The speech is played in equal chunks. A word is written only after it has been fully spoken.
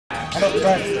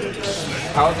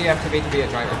How old do you have to be a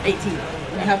driver? 18. You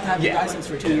have to have your license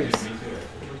for 2 years.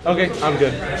 Okay, I'm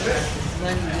good. And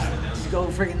then just go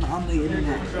freaking on the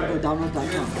internet. Go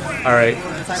download.com. All right.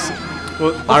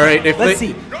 Well, all right. If Let's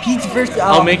see. Pete's first.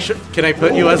 I'll make sure. Can I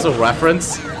put you as a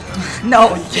reference?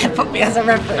 No, you can't put me as a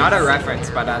reference. Not a reference,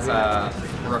 but as a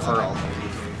referral.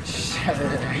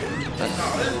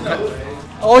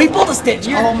 Oh, he pulled a stitch.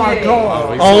 Oh my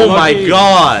god. Oh my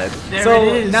god.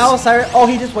 So now Osiris. Oh,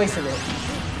 he just wasted it.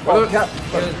 Oh,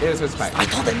 It was his fight. I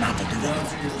told him not to do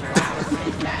that.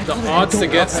 The odds to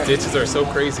get stitches are so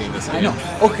crazy in this game. I know.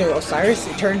 Okay, Osiris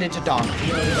turned into Dong.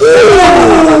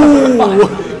 Dude,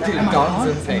 Dong's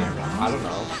insane. I don't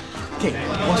know. Okay,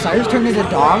 Osiris turned into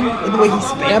Dong in the way he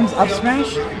spams up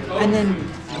smash, and then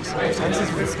Osiris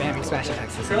is really spamming smash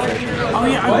attacks. Oh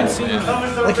yeah, I've been seeing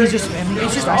like he's just spamming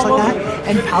smash like that,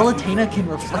 and Palutena can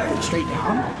reflect it straight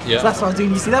down. Yeah. So that's what I was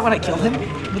doing. You see that when I killed him?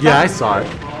 Yeah, I saw it.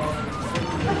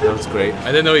 That was great.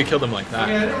 I didn't know you killed him like that.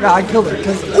 Yeah, I killed her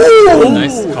because.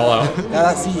 Nice call out.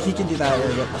 Yeah, see, he can do that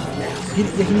very good. He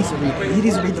needs to read. He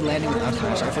needs to read the landing with up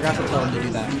smash. I forgot to tell him to do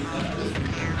that.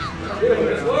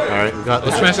 Alright, we got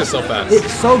The smash is so fast.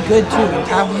 It's so good too.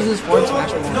 Tab uses forward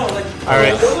smash.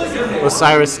 Alright.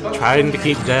 Osiris trying to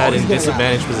keep Dad in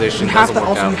disadvantaged position. You have to doesn't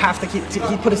work also out. you have to keep. He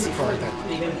put a C4 right there.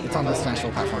 It's on the smash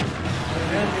platform.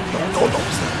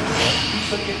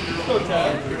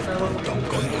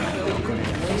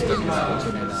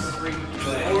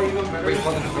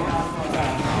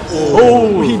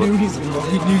 Oh, he knew he was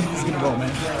gonna roll, man.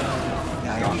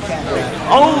 Yeah, you can't do that.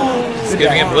 Oh! It's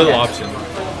giving him little option.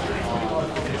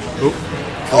 Oop.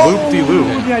 Loop-de-loop.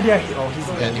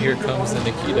 And here comes the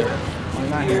Nikita.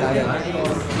 Yeah,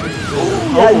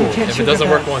 you can't If shoot it doesn't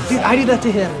that. work once. Dude, I do that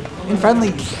to him in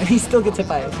friendlies, and he still gets hit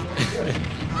by it.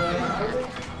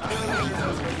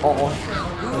 Oh,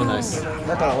 nice.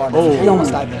 He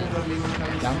almost died there.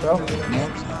 Down throw? No.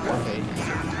 Okay.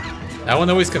 That one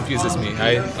always confuses me.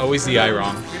 I always DI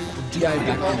wrong. DI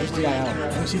back, just DI out.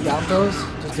 When you see down throws,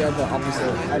 just DI the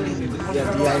opposite. I mean,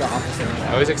 yeah, DI the opposite.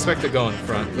 I always expect to go in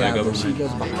front. Yeah, I go but she behind.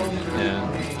 goes behind. Yeah.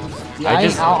 DI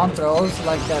out on throws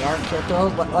like that aren't kill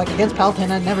throws, but like against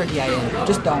Palutena, never DI in.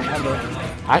 Just don't, ever.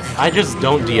 I just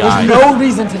don't DI. There's no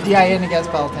reason to DI in against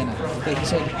Palutena. Okay, he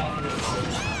should.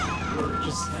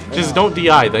 Just don't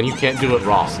DI, then you can't do it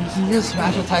wrong. He just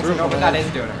smash attacks No, over but that is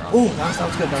doing it wrong. Oh, that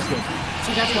was good, that was good.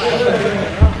 See, that's why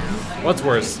What's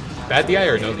worse? Bad DI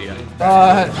or no DI?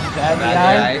 Bad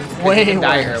DI? Way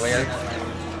die worse. earlier.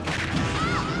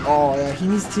 Oh, yeah, he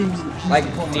needs to... Like,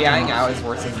 DIing out is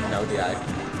worse than no DI.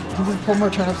 He needs to pull more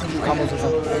turnips and do combos with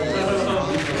him.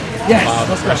 Yes!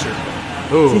 That's pressure.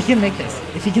 Ooh. So he can make this.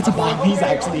 If he gets a bomb, he could win.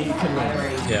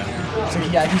 Yeah. So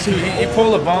yeah, he should... He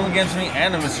pulled a bomb against me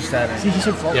and a Mr. Saturn. See, he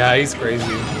should float. Yeah, he's crazy.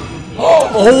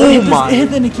 Oh my! Hit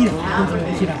the Nikita. Hit the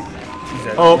Nikita.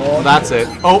 Oh, that's it.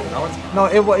 Oh, No,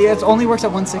 it only works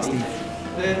at 160.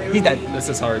 He's dead. This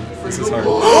is hard. This is hard.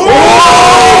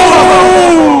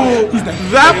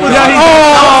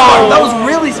 That was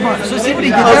really smart. So see what he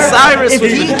did there? Osiris If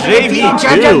with he the if he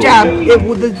JV jab,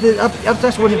 the up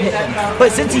smash wouldn't have hit him.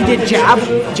 But since he did jab,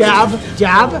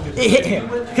 it hit him.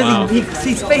 Because Wow. he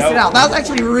spaced it out. That was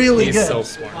actually really He's good. so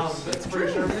smart.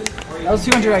 That was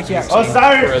 200 IQ actually.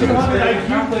 Osiris!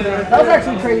 That was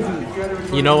actually crazy.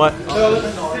 you know what?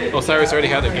 Osiris already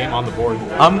had the game on the board.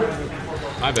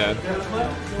 My bad.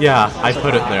 Yeah, I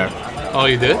put it there. Oh,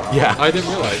 you did? Yeah. I didn't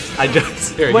realize. I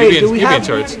just... Here, Wait, you be in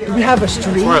charge. do we have a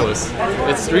stream? Wireless.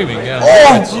 It's streaming, yeah.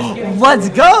 Oh, let's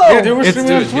go! It's,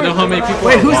 dude, you know how many people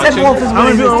Wait, are who watching? said Wolf is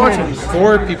winning this time?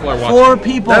 4 people are watching. 4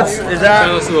 people. Is that... Shout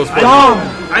out to those 4 Dong.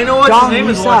 I know what Dong, his name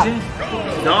you is suck. watching.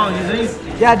 Dong, his name.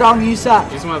 Yeah, Dong, you suck.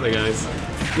 He's one of the guys.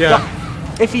 Yeah,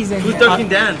 If he's in Who's here. ducking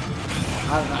Dan?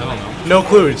 I don't know. no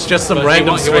clue. It's just some But random he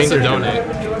wants to stranger. donate.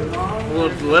 Well,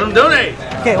 let him donate.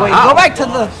 Okay, wait, go back to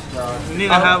the... You need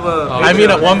to have a... I mean,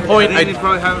 at one point, I think you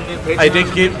probably have a new Patreon. I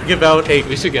did give out a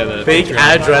We should get a fake Patreon.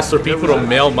 address for people to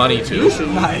mail money to. You're the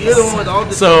one with all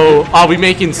the... So I'll be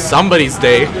making somebody's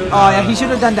day. Oh, yeah, he should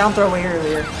have done down throw way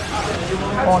earlier.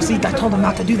 Oh, see, I told him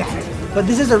not to do that. But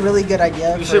this is a really good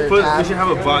idea We for should put. Tab. We should have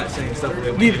a bot saying stuff like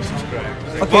that.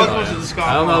 Okay. Welcome to the Scoff.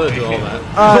 I don't know how to do all that.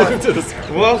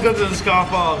 Welcome to the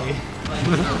Scoff Army.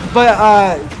 But,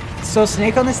 so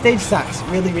Snake on this stage sucks.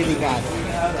 Really, really bad.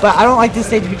 But I don't like this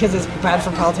stage because it's bad for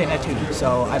Palutena too,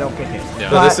 so I don't pick it. Yeah.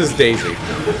 So this is Daisy.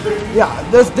 Yeah,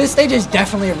 this stage is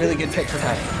definitely a really good pick for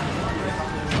Tab.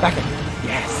 Back in.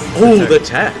 Yes. Oh, the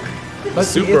tech. But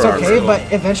see, Super it's okay, arsenal. but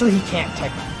eventually he can't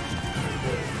tech.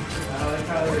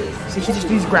 See, he just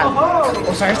needs grab.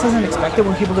 Osiris doesn't expect it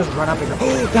when people just run up and go,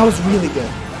 oh, that was really good.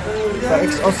 But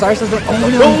Osiris doesn't, oh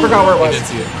no, he forgot where it I was. didn't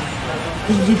see it.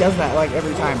 He does that like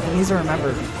every time. He needs to remember.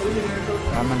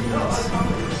 I'm gonna do this.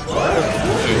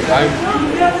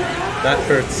 That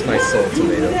hurts my soul,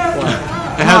 Tomato.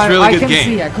 It has really good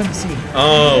game. I couldn't see.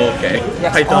 Oh, okay.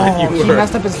 Yes. I thought you He were.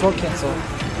 messed up his sword cancel.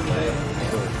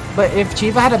 But if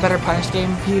Cheeba had a better punish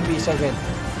game, he would be so good.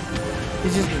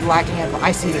 He's just lacking it.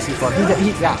 I see the C4.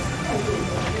 Yeah.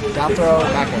 Down throw,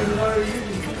 back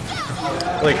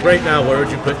air. Like right now, where would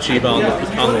you put Cheeba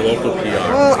on the local PR?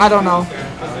 Well, I don't know.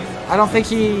 I don't think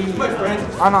he. I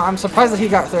don't know. I'm surprised that he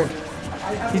got third.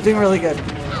 He's doing really good.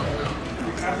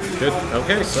 Good.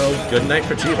 Okay, so good night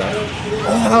for Cheeba.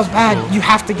 Oh, that was bad. You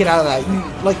have to get out of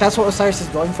that. That's what Osiris is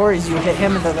going for. Is you hit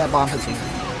him and then that bomb hits you.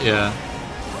 Yeah.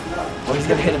 Oh, he's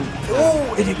gonna hit him.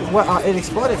 Oh, it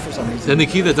exploded for some reason. Then the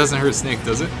key that doesn't hurt Snake,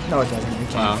 does it? No, it doesn't. You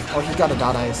can't. Wow. Oh, he got a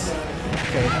dot ice.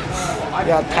 Okay.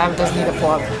 Yeah, Tab does need to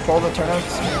pull the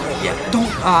turnouts. Yeah, don't.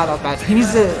 That was bad. He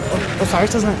needs to.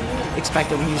 Osiris doesn't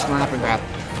expect it when you just run up and grab.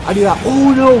 I do that.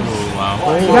 Oh no! Oh,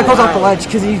 wow. He got goes off the ledge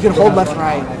because you can hold left and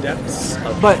right.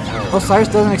 But Osiris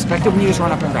doesn't expect it when you just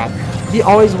run up and grab. He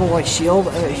always will like shield.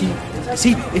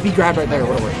 See if he grabbed right there, it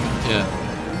would have worked. Yeah.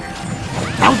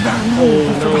 That was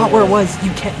bad. I forgot where it was.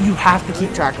 You have to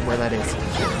keep track of where that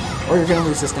is, or you're gonna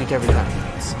lose the Snake every time.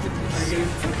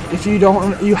 If you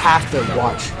don't, you have to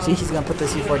watch. See, he's gonna put the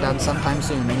C4 down sometime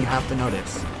soon, and you have to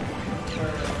notice.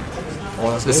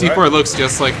 Oh, The C4 looks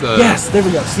just like the yes, there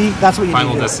we go. See, that's what you final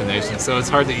need to do. destination, so it's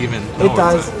hard to even know It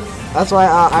does. That's why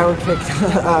I would pick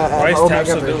Why is Tab Omega.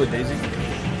 so good with Daisy?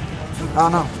 I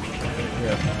don't know.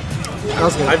 That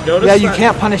was good. I've noticed yeah, you that-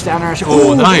 can't punish down air.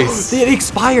 Oh, nice. It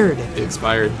expired. It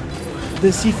expired. The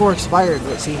C4 expired.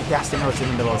 But see, he has to know it's in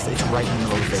the middle of the stage, right in the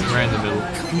middle of the stage. Right in the middle.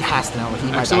 He has to know. He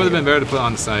might Actually, die would have been here. better to put it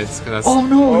on the sides, because that's Oh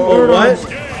no! Oh, air what?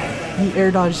 dodged. He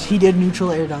air dodged. He did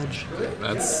neutral air dodge.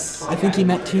 that's I think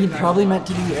he probably meant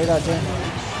to do air dodge in.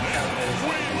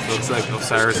 looks like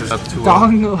Osiris is up 2-0.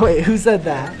 Dong, wait, who said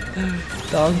that?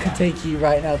 Dong could take you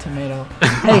right now, Tomato.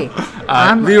 Hey,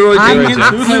 Leroy Jenkins.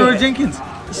 I'm- Who's Leroy Jenkins?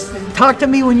 talk to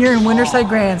me when you're in Winterside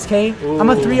Grands, okay? I'm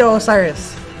a 3-0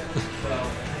 Osiris.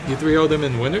 You 3-0'd him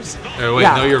in winners? Or wait,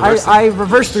 Yeah, no, you're reversing. I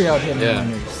reverse 3-0'd him Yeah.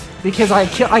 in winners. Because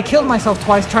I killed myself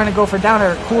twice trying to go for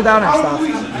downer, cool downer stuff.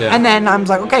 Yeah. And then I was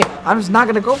like, okay, I'm just not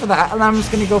going to go for that. And I'm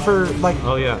just going to go for, like,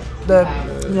 Oh yeah. the,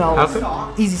 How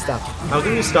come? easy stuff. How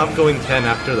can you stop going 10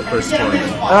 after the first tournament?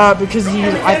 Because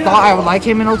I thought I would like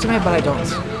him in Ultimate, but I don't.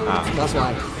 That's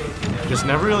why. Just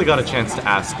never really got a chance to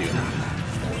ask you.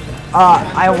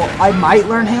 I might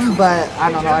learn him, but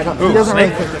I don't know. He doesn't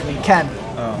really click with me. Ken.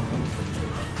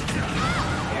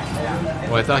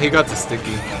 Well, I thought he got the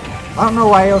sticky. I don't know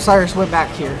why Osiris went back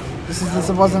here. This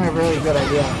wasn't a really good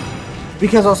idea.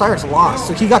 Because Osiris lost,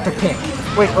 so he got the pick.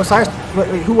 Wait, Osiris. Wait,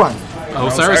 who won? Oh,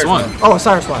 Osiris won. Oh,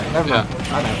 Osiris won. Never mind.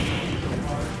 Yeah. I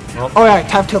know. Oh yeah,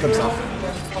 Tab killed himself.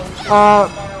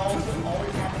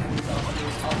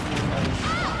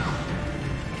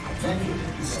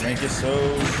 Snake is so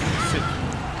sick.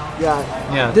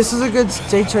 Yeah. This is a good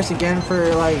stage choice again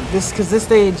for like this, because this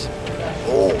stage.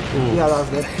 Oh. Yeah, that was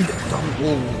good.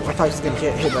 I thought he was gonna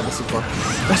get hit by the C4.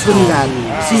 That's really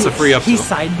bad. See, It's a free up he throw.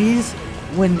 side B's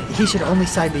when he should only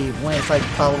side B when it's like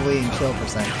probably in kill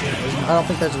percent. I don't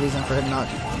think there's a reason for him not.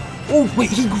 Oh wait,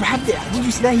 he grabbed it. Did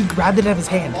you see that? He grabbed it out of his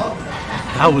hand.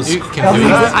 That was You can do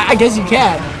that? I guess you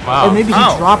can. Wow. Or maybe he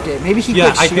dropped it. Maybe he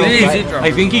Yeah, quit shield.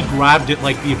 I think he grabbed it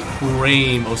like the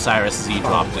frame Osiris Z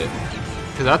dropped it.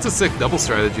 Because that's a sick double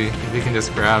strategy. If you can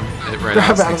just grab it right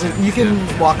Grab out. out of it. You can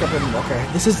walk up and okay.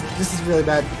 This is really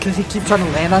bad because he keeps trying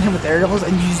to land on him with aerials,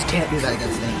 and you just can't do that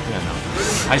against him. Yeah,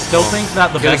 no. I still think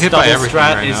that the Getting best hit by double everything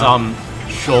strat right is now.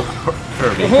 Shulk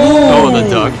Kirby. Oh, the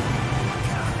duck.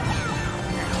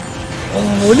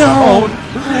 Oh no!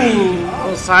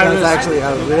 That was actually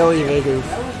a really big oof.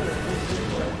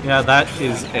 Yeah, that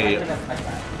is a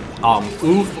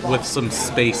oof with some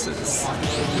spaces.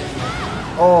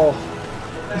 Oh,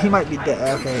 he might be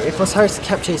dead. Okay, if Osiris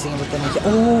kept chasing him, but then he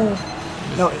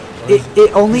no,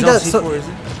 it only He's on does. So, C4, is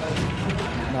it?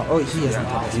 no, oh, he isn't.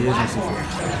 He is on C4.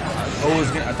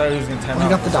 Oh, I thought he was gonna time He out.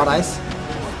 got the dot ice.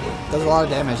 Does a lot of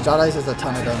damage. Dot ice is a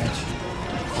ton of damage.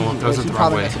 Oh, those are He the wrong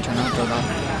probably way. gets a turn out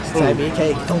though. Side B,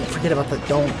 okay, don't forget about the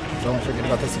don't forget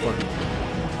about the C4.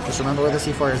 Just remember where the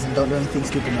C4 is and don't do anything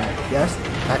stupid now. Yes?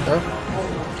 Back throw.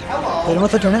 Hit him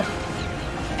with the turnip.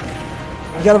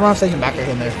 You gotta run off stage and back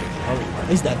him there.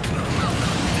 He's dead.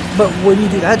 But when you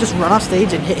do that, just run off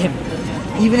stage and hit him.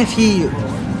 Even if he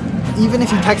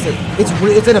techs it,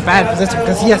 it's in a bad position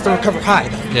because he has to recover high.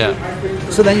 Yeah.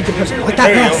 So then you can push him like that.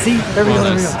 Yeah, see? There we go,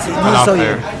 there we go. Nice. See, Cut this is off so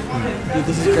there. you. Dude,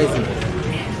 this is crazy.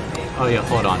 Oh yeah,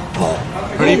 hold on.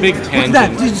 Pretty big Look at tangent.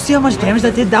 that. Did you see how much damage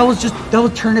that did? That was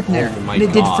turnip there. Oh my And it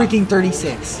did God. freaking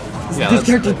 36. Yeah, this that's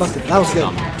character's busted. That was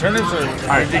good. Turnips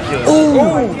are ridiculous.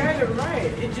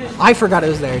 Oh! I forgot it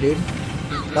was there, dude.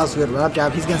 That was good. Right up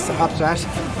jab. He's gonna up smash.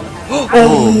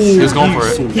 Oh, he was going for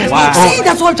it. Yes. Wow. See,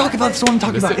 that's what I'm talking about. That's what I'm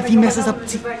talking about. If he messes up,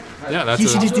 see, Yeah, that's he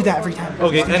should just do that every time.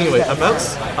 Okay, anyway, Yeah. about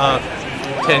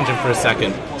tangent for a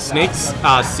second. Snake's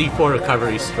C4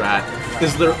 recovery strat.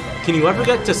 Can you ever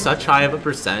get to such high of a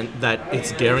percent that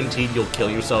it's guaranteed you'll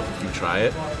kill yourself if you try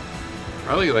it?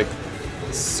 Probably like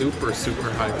super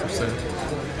high percent.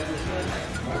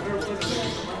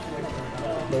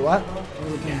 Wait, what?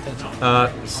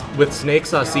 With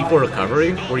Snake's C4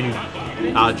 recovery, where you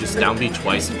just down B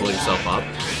twice and pull yourself up,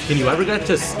 can you ever get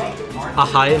to a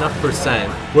high enough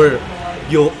percent where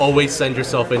you'll always send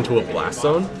yourself into a blast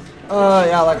zone?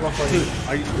 Yeah, like 140.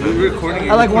 Are you recording?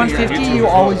 At like 150,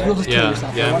 you'll just kill Yeah,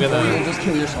 yourself. yeah, At I'm gonna- 140, you'll just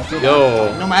kill yourself. You'll Yo.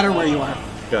 die. No matter where you are.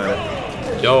 Got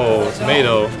it. Yo,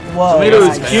 Tomato. Whoa, Tomato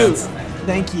is nice. cute.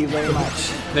 Thank you very much.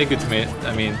 Thank you, Tomato.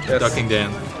 I mean, Ducking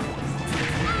Dan.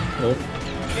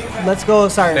 Let's go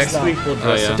Osiris Next though. week we'll Oh,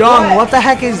 dress yeah. up. Dong, what the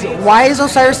heck is? Why is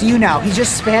Osiris you now? He's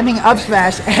just spamming up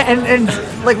smash and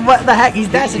like what the heck? He's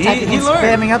dash attacking. he He's learned.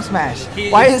 spamming up smash.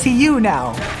 Why is he you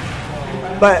now?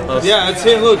 But Yeah, that's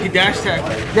it. Look, he dash attacked.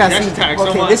 yeah, dash see, attack. okay,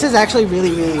 Someone. this is actually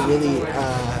really.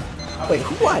 Wait,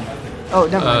 who won? Oh,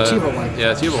 never mind. Cheeba won.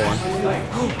 Yeah, Cheeba won.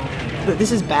 But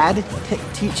this is bad.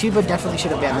 Cheeba definitely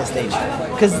should have banned this stage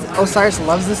because Osiris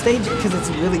loves this stage because it's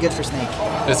really good for Snake.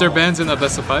 Is there bans in the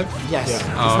best of 5? Yes, it's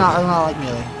Oh, not like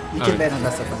melee. You can Okay. ban on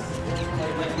best of 5.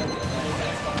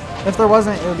 If there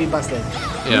wasn't, it would be busted.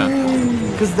 Yeah.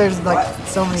 Because there's like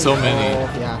so many. So many. Oh,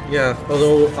 yeah. Yeah,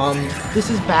 although This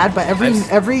is bad, but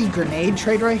every grenade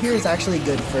trade right here is actually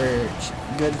good for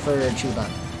Cheeba,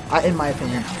 in my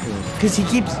opinion. Because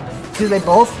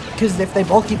if they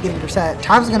both keep getting percent,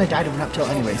 Tom's gonna die to an up tilt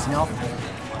anyways, you know.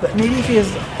 But maybe if he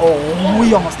is,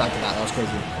 we almost died to that. That was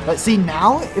crazy. But see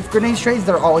now, if grenades trades,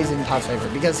 they're always in Tom's favor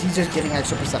because he's just getting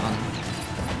extra percent on him.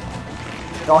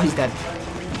 Oh, he's dead.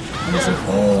 And listen,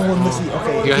 and listen.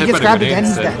 Okay, He got if he hit gets by the grabbed grenade again,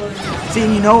 he's instead. dead. See,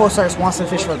 and you know Osiris wants to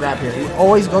fish for a grab here. He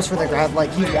always goes for the grab,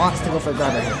 like he wants to go for a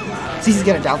grab right here. See, he's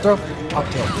getting a down throw, up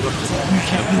tilt. You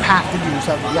have to do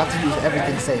something. You have to do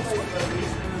everything safe,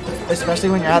 especially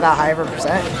when you're at that high of a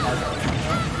percent.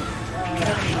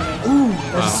 Ooh,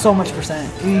 that's so much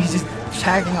percent. He's just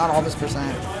tagging on all this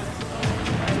percent.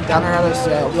 Down around this,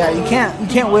 yeah, you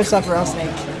can't whiff stuff around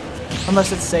Snake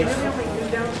unless it's safe.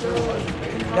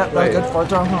 Yep, very good for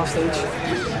throwing him off stage.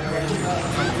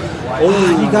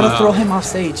 You gotta throw him off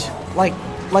stage. Like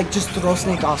just throw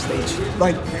Snake off stage.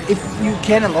 Like, if you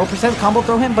can at low percent, combo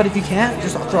throw him, but if you can't,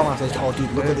 just throw him off stage. Oh, dude,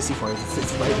 look at the C4.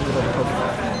 It's right in the middle of the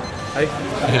Pokemon.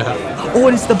 Yeah. Oh,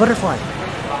 and it's the butterfly.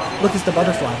 Look, it's the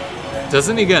butterfly.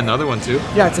 Doesn't he get another one too?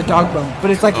 Yeah, it's a dog bone,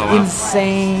 but it's like Oh, wow.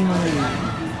 insanely.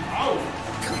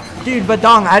 Dude, but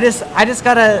Dong, I just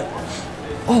gotta.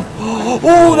 Oh,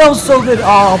 that was so good.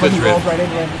 Oh, but Good he trade. rolled right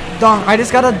into him. Dong, I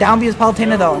just gotta down B his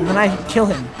Palutena though, and then I kill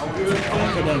him.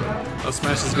 Okay, dang. Oh,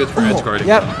 Smash is good for edge guarding.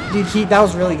 Yep, dude, that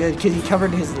was really good because he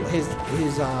covered his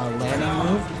landing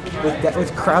move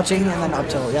with crouching and then up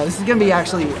tilt. Yeah, this is gonna be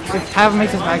actually, if Tav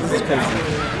makes his back, this is crazy.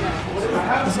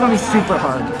 This is gonna be super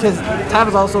hard because Tav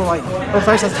is also like,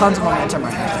 Osiris has tons of momentum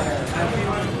right now.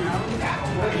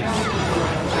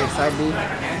 Okay, side B.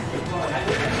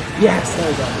 Yes, there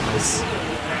we go.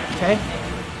 Okay.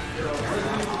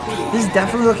 This is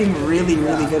definitely looking really,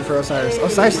 really good for Osiris.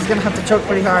 Osiris is gonna have to choke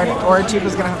pretty hard, or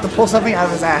Cheeba's gonna have to pull something out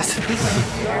of his ass.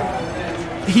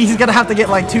 He's gonna have to get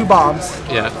like 2 bombs.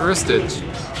 Yeah, or a Stitch.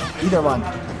 Either one.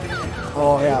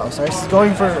 Oh yeah, Osiris is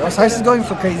going for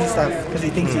crazy stuff because he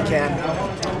thinks he can.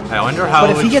 I wonder how But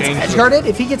it if would he gets change. edge guarded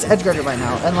right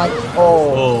now, and like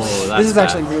that's this is bad.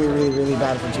 actually really, really, really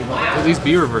bad for Cheeba. Well, these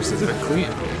B reverses are clean.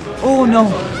 Oh no.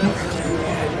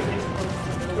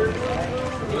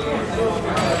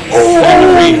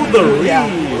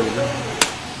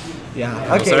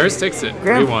 Yeah. Okay. Osiris takes it.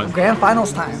 3-1. Grand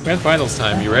finals time. Grand finals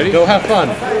time. You ready? Go have fun.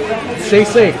 Stay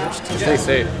safe. Stay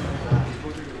safe.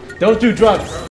 Don't do drugs.